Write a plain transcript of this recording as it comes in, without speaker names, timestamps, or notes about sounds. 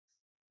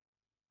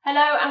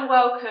Hello and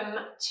welcome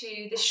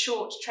to this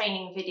short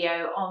training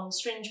video on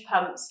syringe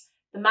pumps,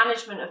 the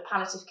management of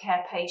palliative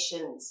care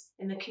patients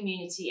in the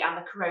community and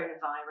the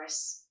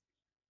coronavirus.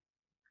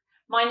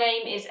 My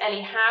name is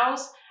Ellie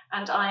Howes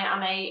and I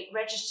am a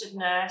registered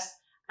nurse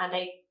and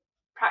a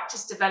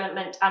practice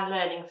development and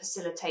learning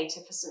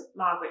facilitator for St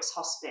Margaret's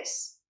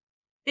Hospice.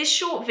 This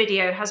short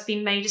video has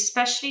been made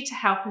especially to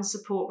help and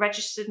support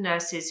registered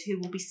nurses who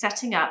will be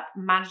setting up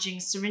and managing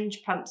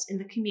syringe pumps in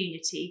the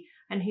community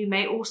and who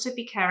may also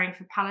be caring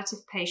for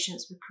palliative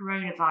patients with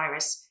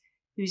coronavirus,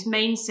 whose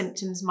main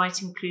symptoms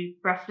might include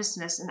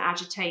breathlessness and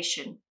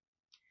agitation.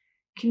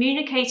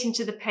 Communicating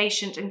to the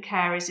patient and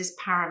carers is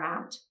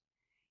paramount.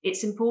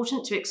 It's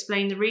important to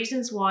explain the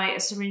reasons why a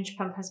syringe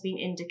pump has been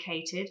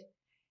indicated,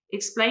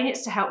 explain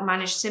it's to help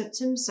manage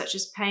symptoms such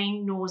as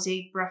pain,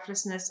 nausea,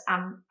 breathlessness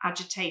and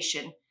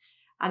agitation,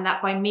 and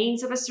that by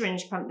means of a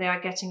syringe pump they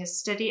are getting a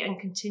steady and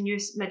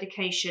continuous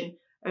medication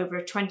over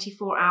a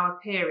 24-hour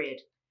period,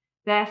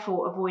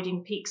 therefore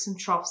avoiding peaks and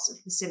troughs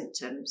of the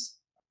symptoms.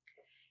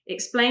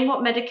 Explain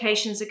what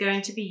medications are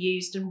going to be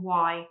used and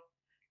why.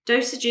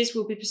 Dosages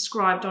will be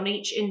prescribed on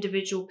each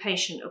individual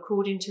patient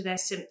according to their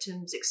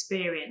symptoms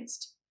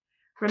experienced.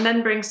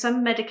 Remembering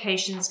some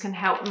medications can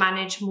help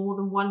manage more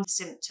than one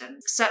symptom,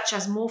 such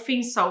as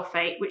morphine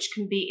sulfate, which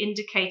can be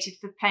indicated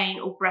for pain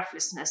or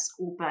breathlessness,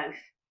 or both.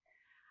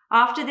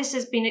 After this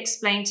has been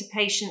explained to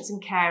patients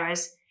and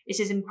carers, it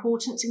is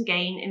important to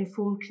gain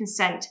informed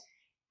consent,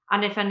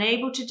 and if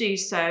unable to do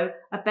so,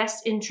 a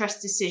best interest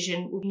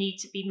decision will need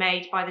to be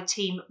made by the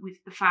team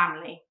with the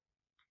family.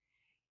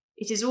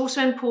 It is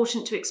also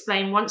important to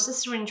explain once the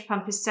syringe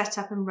pump is set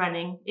up and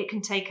running, it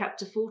can take up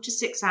to 4 to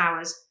 6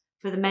 hours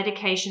for the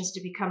medications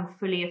to become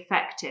fully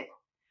effective,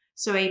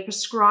 so a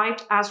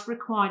prescribed as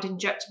required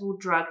injectable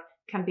drug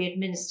can be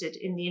administered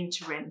in the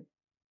interim.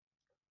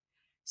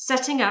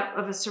 Setting up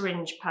of a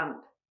syringe pump.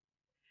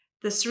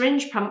 The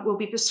syringe pump will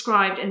be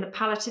prescribed in the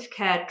palliative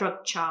care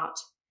drug chart.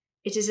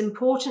 It is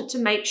important to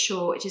make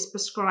sure it is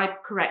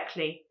prescribed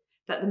correctly,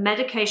 that the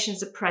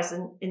medications are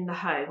present in the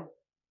home,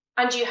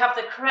 and you have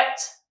the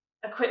correct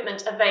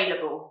equipment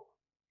available.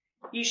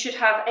 You should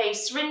have a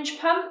syringe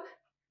pump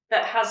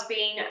that has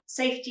been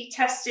safety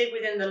tested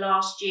within the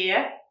last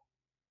year,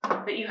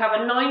 that you have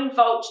a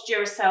 9-volt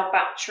Duracell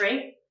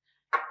battery,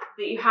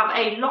 that you have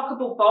a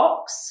lockable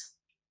box,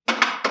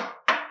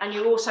 and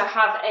you also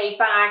have a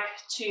bag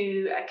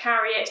to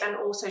carry it and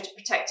also to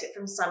protect it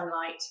from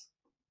sunlight.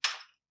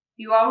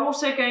 You are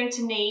also going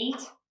to need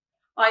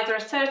either a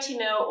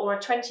 30ml or a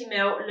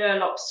 20ml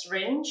Lurlock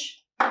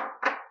syringe,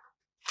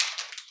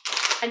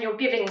 and your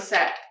giving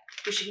set,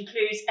 which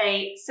includes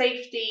a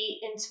safety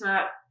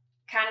intimate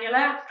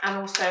cannula and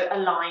also a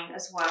line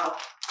as well,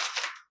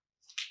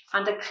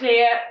 and a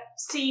clear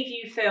sea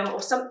view film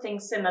or something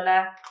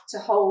similar to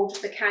hold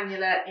the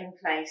cannula in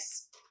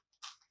place.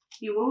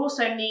 You will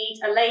also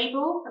need a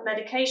label, a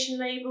medication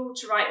label,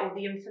 to write all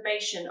the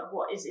information of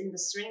what is in the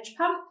syringe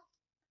pump,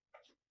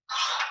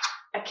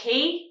 a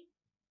key,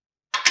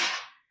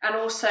 and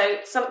also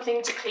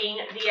something to clean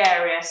the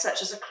area,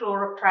 such as a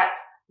ChloraPrep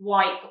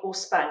wipe or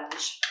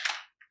sponge.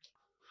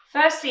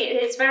 Firstly,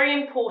 it is very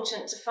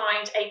important to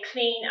find a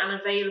clean and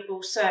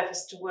available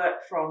surface to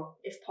work from,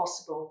 if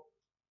possible.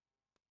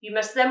 You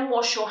must then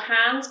wash your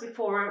hands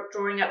before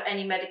drawing up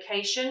any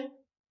medication.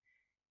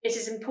 It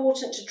is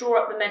important to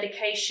draw up the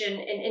medication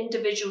in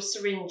individual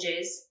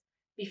syringes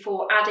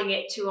before adding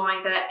it to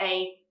either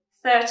a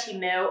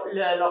 30ml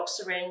Lurlock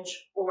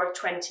syringe or a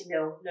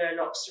 20ml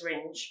Lurlock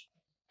syringe.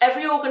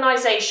 Every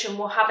organisation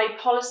will have a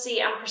policy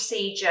and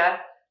procedure,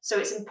 so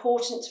it's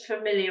important to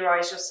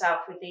familiarise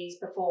yourself with these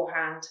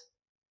beforehand.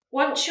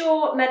 Once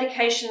your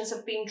medications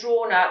have been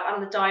drawn up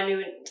and the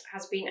diluent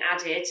has been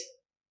added,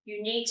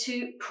 you need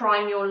to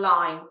prime your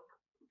line.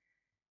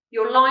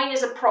 Your line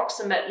is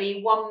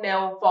approximately 1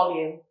 ml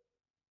volume.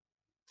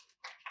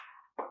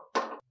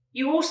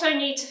 You also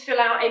need to fill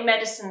out a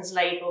medicines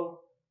label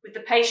with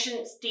the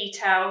patient's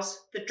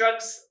details, the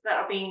drugs that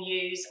are being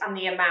used and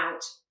the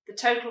amount, the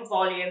total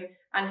volume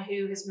and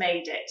who has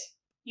made it.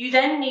 You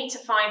then need to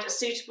find a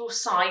suitable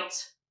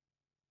site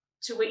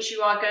to which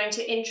you are going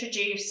to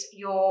introduce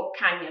your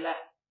cannula.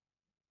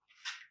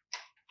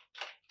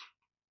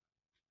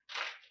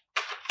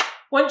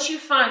 Once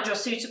you've found your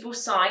suitable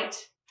site,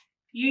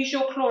 use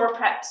your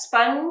ChloraPrep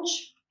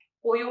sponge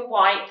or your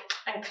wipe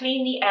and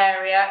clean the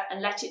area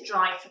and let it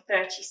dry for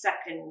 30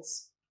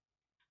 seconds.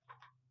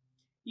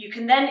 You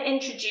can then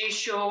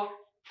introduce your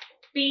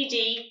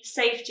BD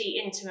safety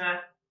intima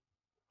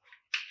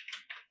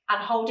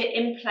and hold it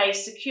in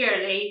place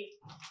securely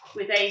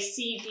with a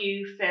sea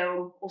view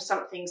film or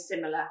something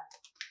similar.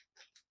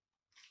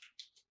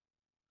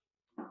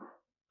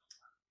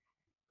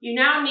 You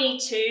now need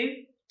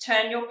to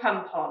turn your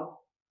pump on.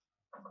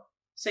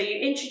 So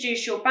you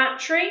introduce your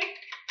battery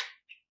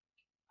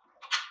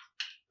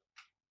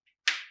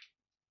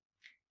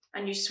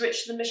and you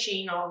switch the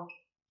machine on.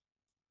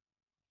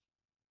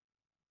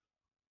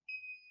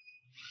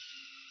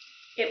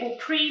 It will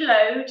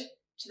preload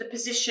to the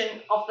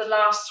position of the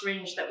last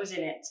syringe that was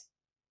in it.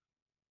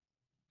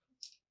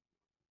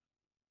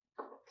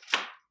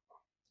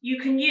 You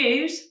can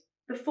use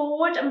the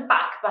forward and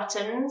back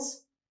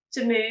buttons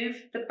to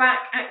move the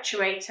back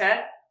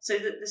actuator so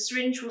that the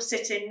syringe will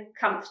sit in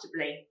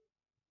comfortably.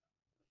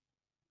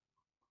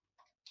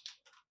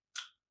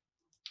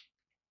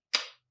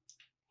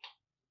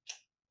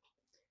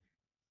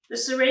 The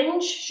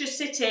syringe should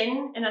sit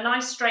in a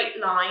nice straight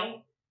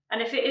line,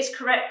 and if it is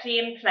correctly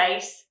in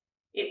place,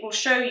 it will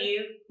show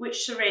you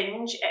which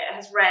syringe it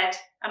has read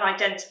and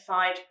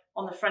identified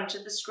on the front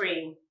of the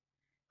screen.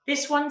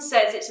 This one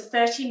says it's a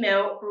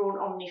 30ml Braun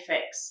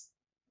Omnifix,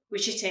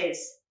 which it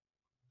is.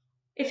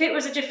 If it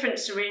was a different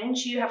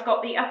syringe, you have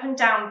got the up and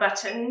down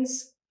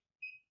buttons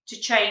to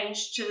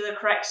change to the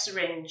correct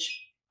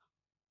syringe.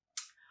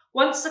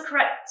 Once the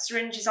correct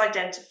syringe is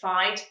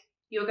identified,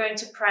 you're going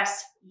to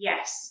press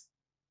yes.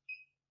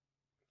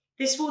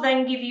 This will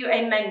then give you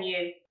a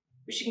menu,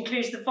 which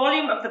includes the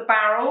volume of the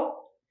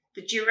barrel,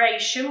 the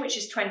duration, which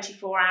is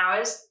 24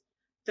 hours,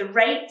 the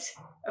rate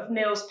of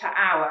mils per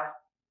hour.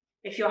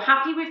 If you're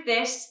happy with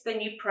this,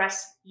 then you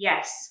press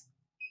yes.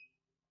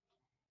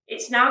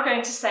 It's now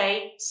going to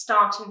say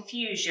start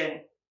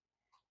infusion.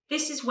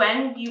 This is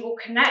when you will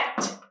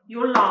connect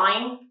your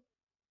line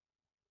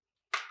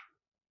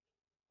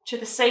to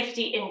the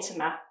safety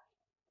intimer.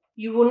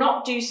 You will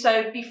not do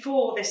so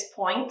before this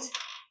point,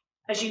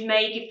 as you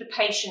may give the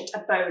patient a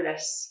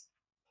bolus.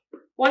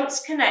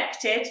 Once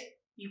connected,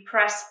 you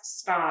press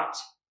start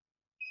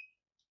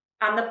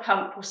and the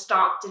pump will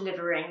start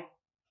delivering.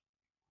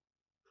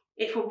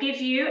 It will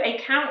give you a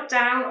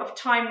countdown of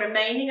time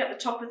remaining at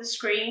the top of the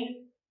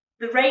screen,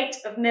 the rate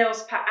of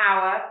mils per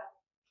hour,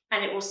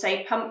 and it will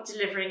say pump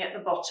delivering at the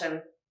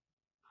bottom.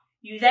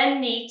 You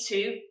then need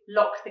to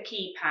lock the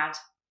keypad.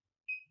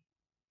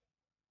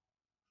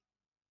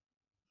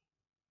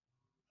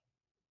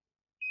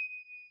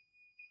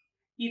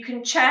 You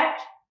can check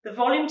the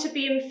volume to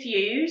be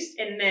infused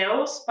in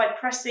mils by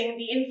pressing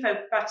the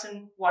info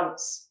button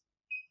once.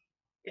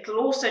 It'll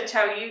also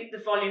tell you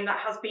the volume that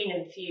has been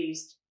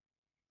infused.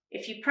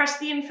 If you press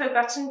the info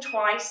button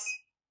twice,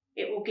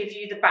 it will give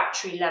you the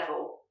battery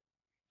level.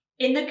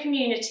 In the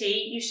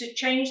community, you should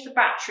change the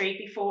battery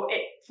before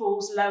it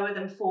falls lower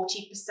than 40%.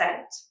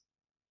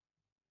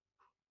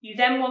 You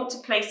then want to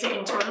place it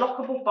into a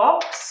lockable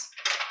box,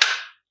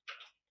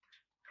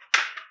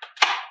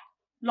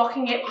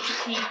 locking it with the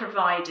key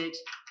provided.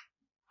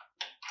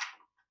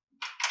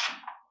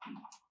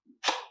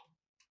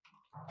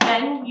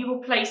 Then you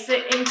will place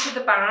it into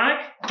the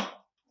bag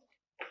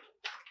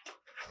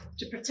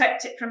to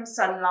protect it from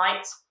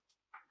sunlight.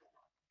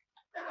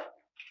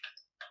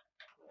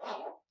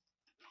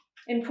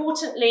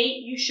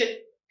 Importantly, you should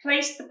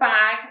place the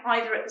bag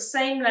either at the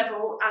same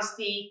level as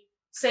the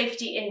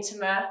safety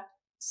intimer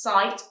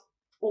site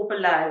or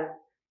below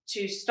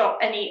to stop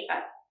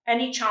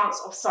any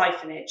chance of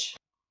siphonage.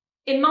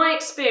 In my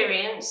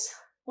experience,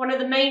 one of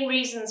the main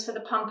reasons for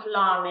the pump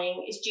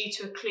alarming is due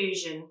to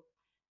occlusion,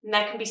 and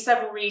there can be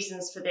several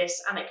reasons for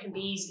this and it can be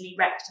easily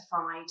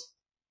rectified.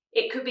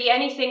 It could be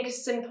anything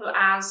as simple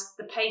as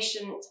the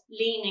patient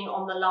leaning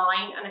on the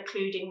line and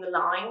occluding the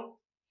line.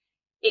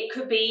 It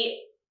could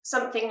be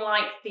something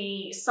like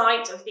the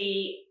site of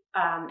the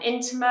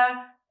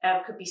intimer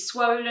could be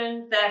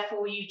swollen,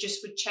 therefore you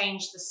just would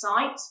change the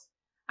site.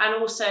 And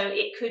also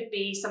it could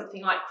be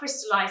something like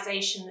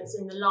crystallization that's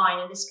in the line,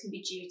 and this can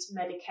be due to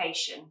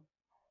medication.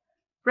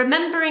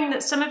 Remembering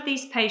that some of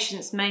these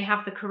patients may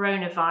have the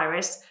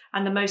coronavirus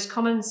and the most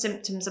common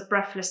symptoms are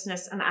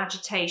breathlessness and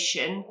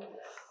agitation,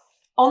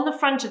 on the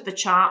front of the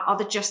chart are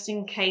the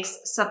just-in-case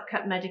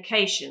subcut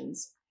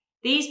medications.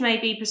 These may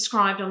be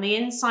prescribed on the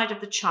inside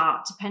of the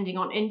chart depending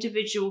on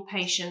individual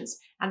patients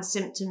and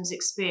symptoms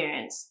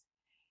experienced.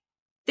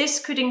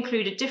 This could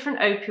include a different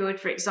opioid,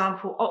 for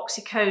example,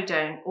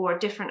 oxycodone, or a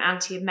different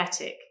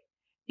antiemetic.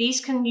 These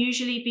can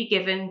usually be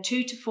given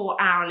 2 to 4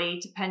 hourly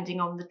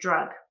depending on the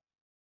drug.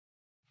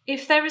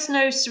 If there is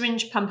no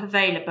syringe pump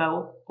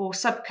available or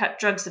subcut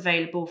drugs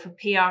available for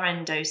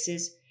PRN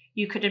doses,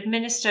 you could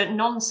administer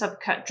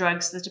non-subcut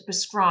drugs that are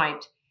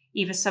prescribed,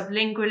 either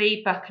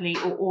sublingually, buccally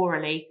or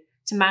orally,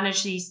 to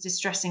manage these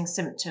distressing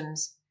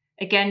symptoms.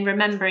 Again,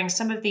 remembering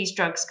some of these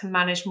drugs can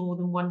manage more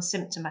than one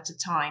symptom at a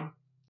time.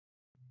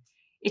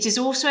 It is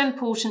also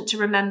important to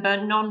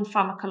remember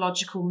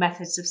non-pharmacological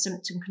methods of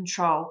symptom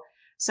control,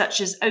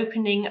 such as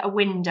opening a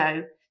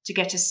window to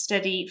get a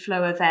steady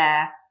flow of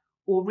air,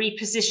 or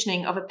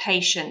repositioning of a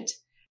patient.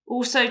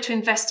 Also to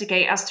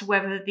investigate as to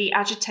whether the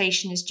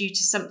agitation is due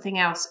to something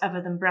else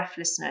other than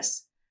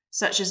breathlessness,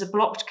 such as a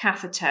blocked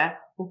catheter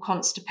or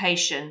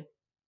constipation.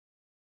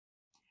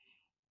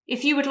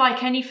 If you would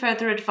like any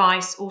further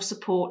advice or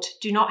support,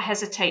 do not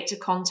hesitate to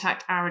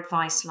contact our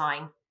advice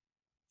line.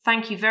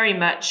 Thank you very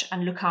much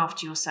and look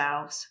after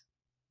yourselves.